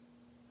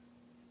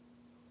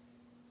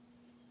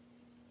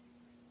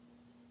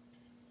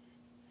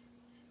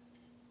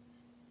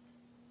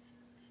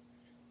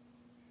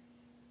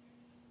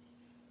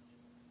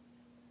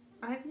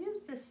 I've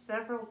used this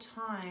several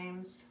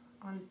times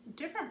on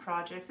different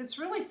projects. It's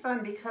really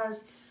fun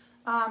because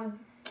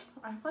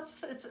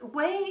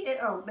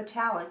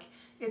metallic.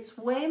 It's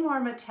way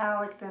more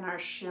metallic than our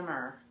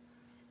shimmer.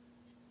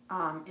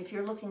 If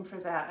you're looking for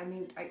that, I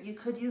mean, you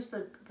could use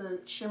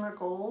the shimmer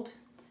gold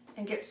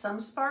and get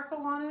some sparkle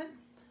on it,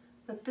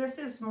 but this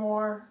is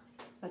more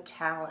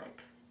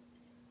metallic.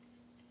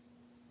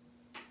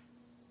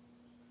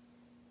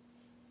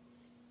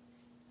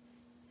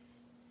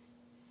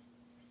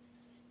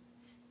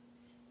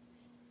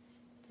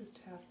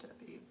 Just have to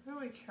be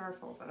really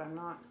careful that I'm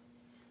not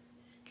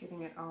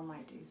getting it on my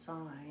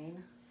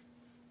design.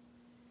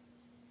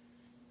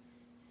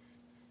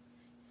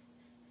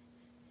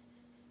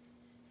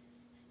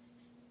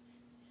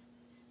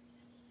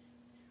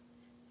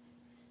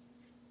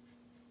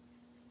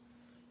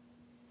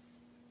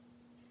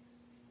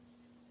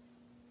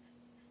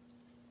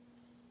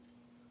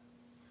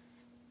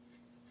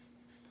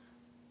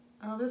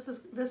 Oh,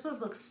 this would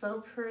look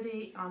so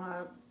pretty on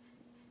a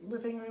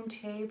living room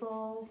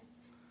table.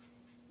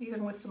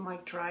 Even with some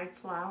like dried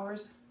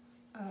flowers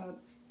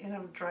in a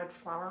dried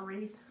flower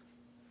wreath.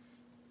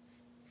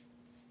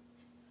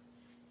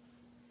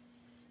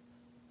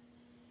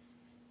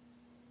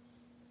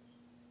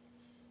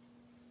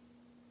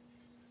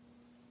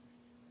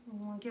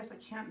 Well, I guess I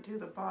can't do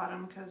the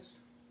bottom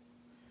because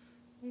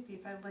maybe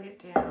if I lay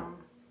it down.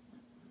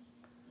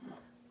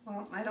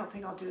 Well, I don't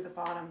think I'll do the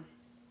bottom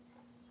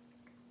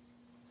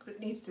because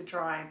it needs to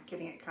dry. I'm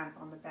getting it kind of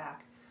on the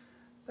back.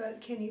 But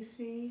can you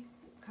see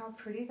how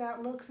pretty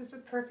that looks? It's a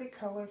perfect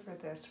color for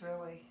this,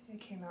 really. It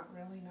came out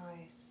really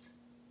nice.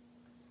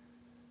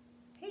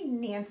 Hey,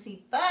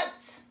 Nancy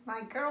Butts,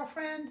 my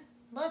girlfriend.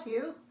 Love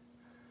you.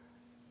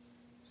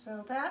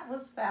 So that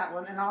was that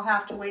one, and I'll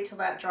have to wait till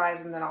that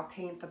dries and then I'll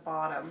paint the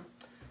bottom.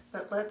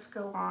 But let's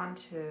go on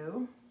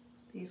to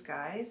these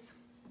guys.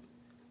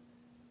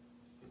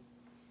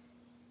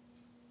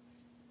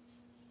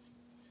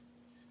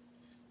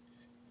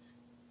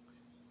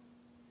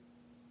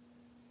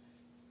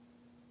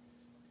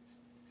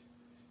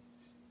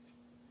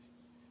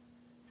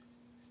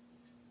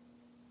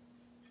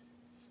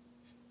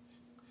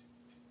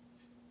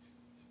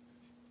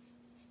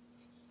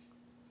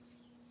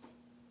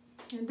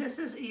 And this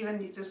is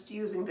even just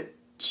using the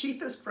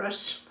cheapest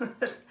brush.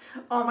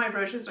 All my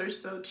brushes are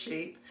so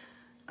cheap.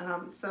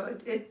 So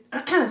it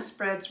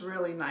spreads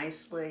really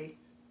nicely.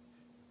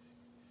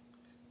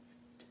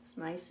 It's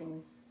nice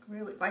and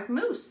really like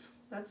mousse.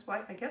 That's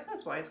why, I guess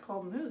that's why it's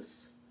called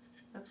mousse.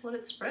 That's what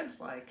it spreads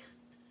like.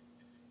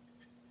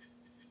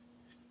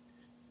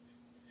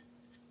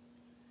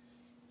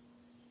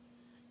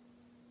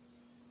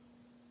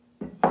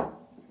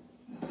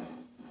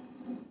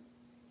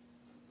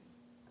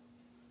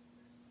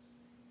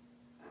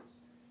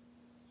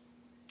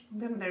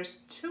 Then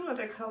there's two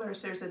other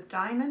colors. There's a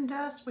diamond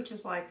dust, which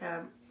is like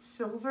a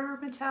silver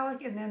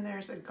metallic, and then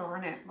there's a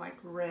garnet, like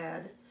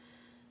red,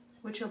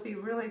 which will be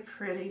really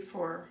pretty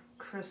for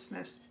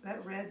Christmas,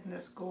 that red and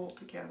this gold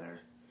together.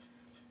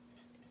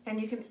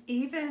 And you can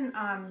even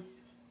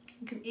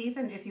You can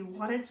even, if you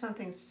wanted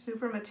something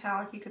super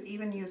metallic, you could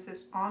even use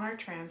this on our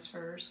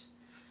transfers.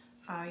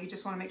 You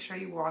just want to make sure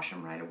you wash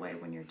them right away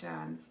when you're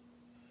done.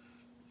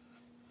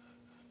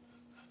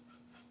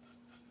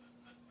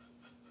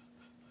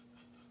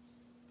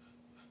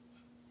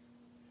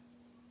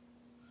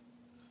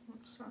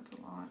 Oops, that's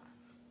a lot.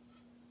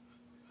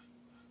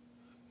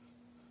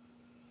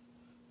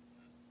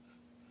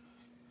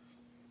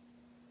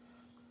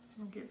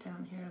 I'll get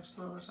down here as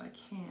low as I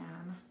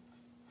can.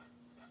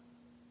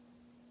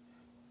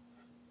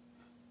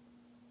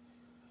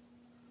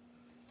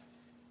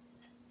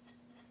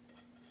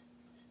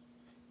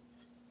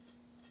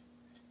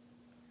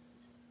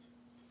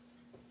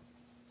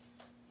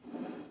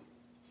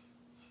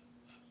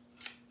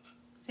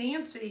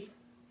 Fancy.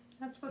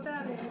 That's what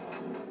that is.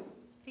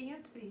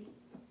 Fancy.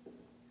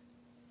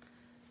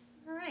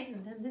 All right,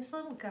 and then this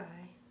little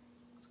guy.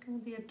 It's going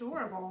to be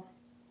adorable.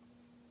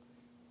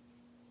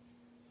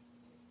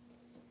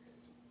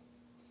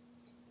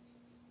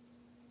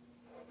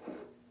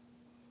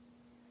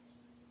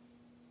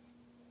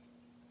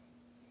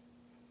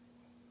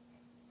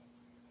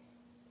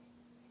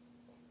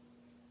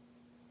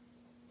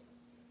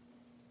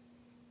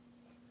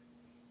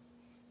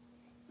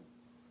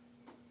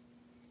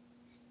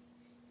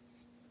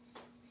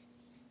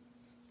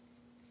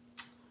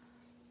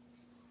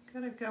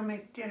 Gotta go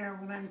make dinner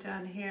when I'm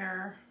done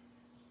here.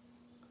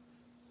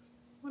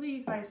 What are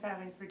you guys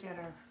having for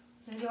dinner?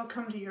 Maybe I'll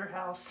come to your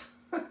house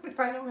if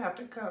I don't have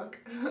to cook.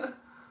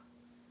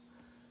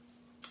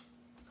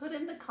 Put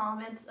in the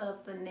comments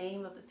of the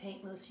name of the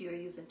paint mousse you're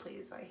using,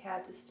 please. I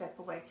had to step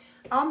away.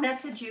 I'll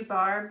message you,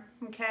 Barb,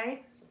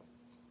 okay?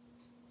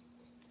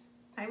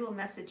 I will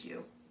message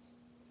you.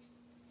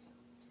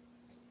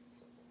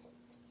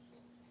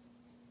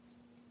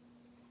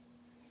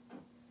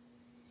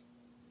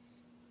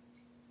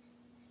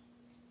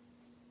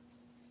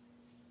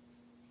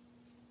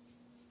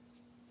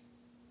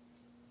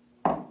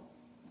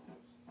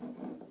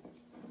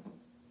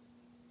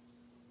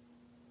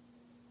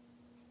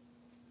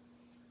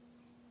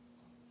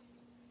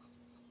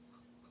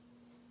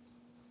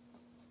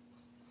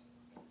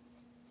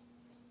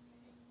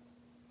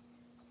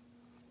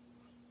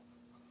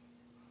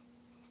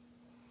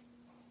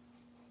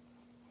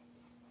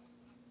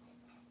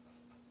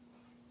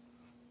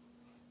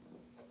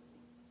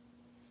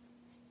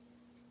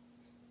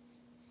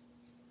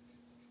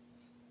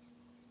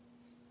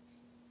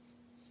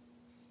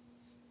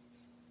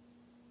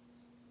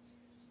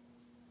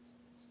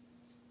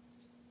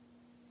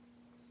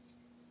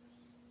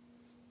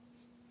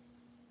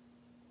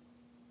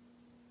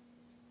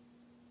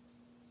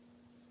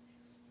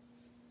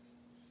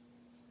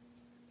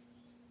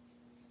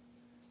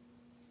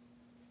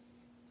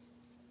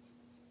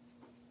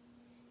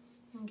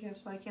 I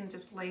guess I can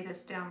just lay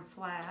this down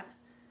flat.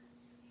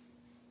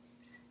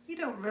 You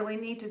don't really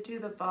need to do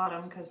the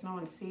bottom because no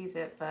one sees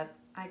it, but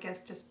I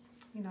guess just,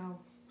 you know,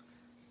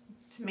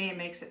 to me it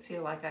makes it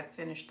feel like I've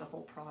finished the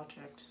whole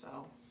project,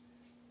 so.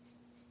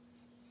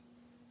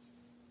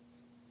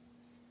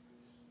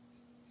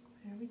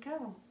 There we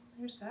go.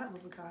 There's that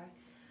little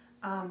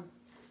guy.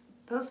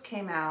 Those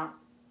came out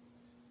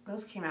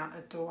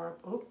adorable.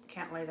 Oh,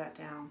 can't lay that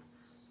down.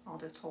 I'll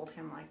just hold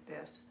him like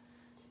this.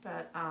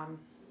 But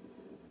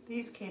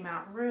these came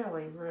out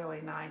really,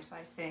 really nice,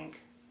 I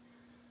think.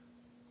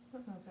 I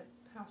don't know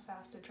how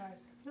fast it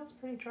dries. It feels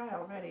pretty dry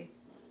already.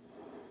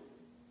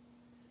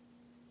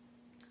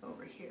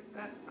 Over here,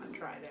 that's not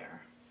dry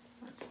there.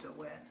 That's still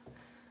wet.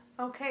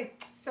 Okay,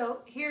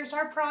 so here's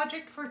our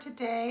project for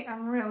today.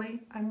 I'm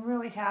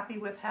really happy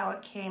with how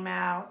it came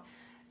out.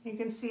 You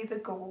can see the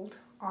gold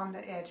on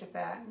the edge of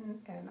that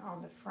and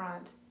on the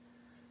front.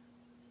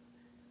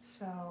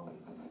 So,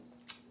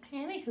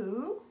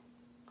 anywho,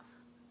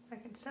 I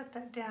can set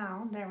that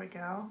down, there we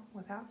go,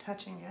 without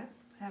touching it.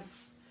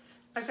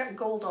 I've got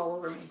gold all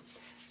over me.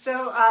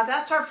 So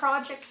that's our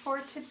project for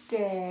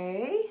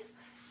today.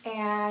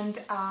 And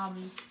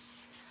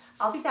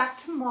I'll be back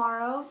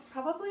tomorrow,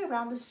 probably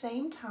around the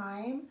same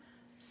time.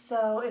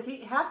 So if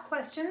you have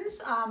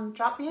questions,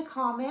 drop me a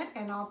comment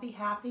and I'll be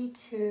happy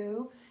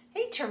to.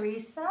 Hey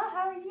Teresa,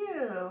 how are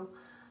you?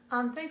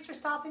 Thanks for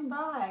stopping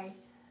by.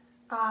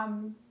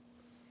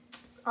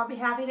 I'll be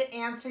happy to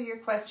answer your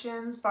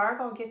questions.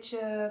 Barb, I'll get you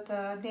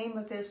the name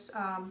of this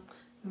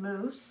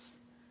mousse.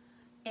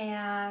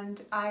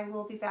 And I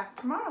will be back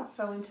tomorrow.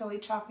 So until we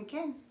talk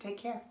again, take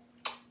care.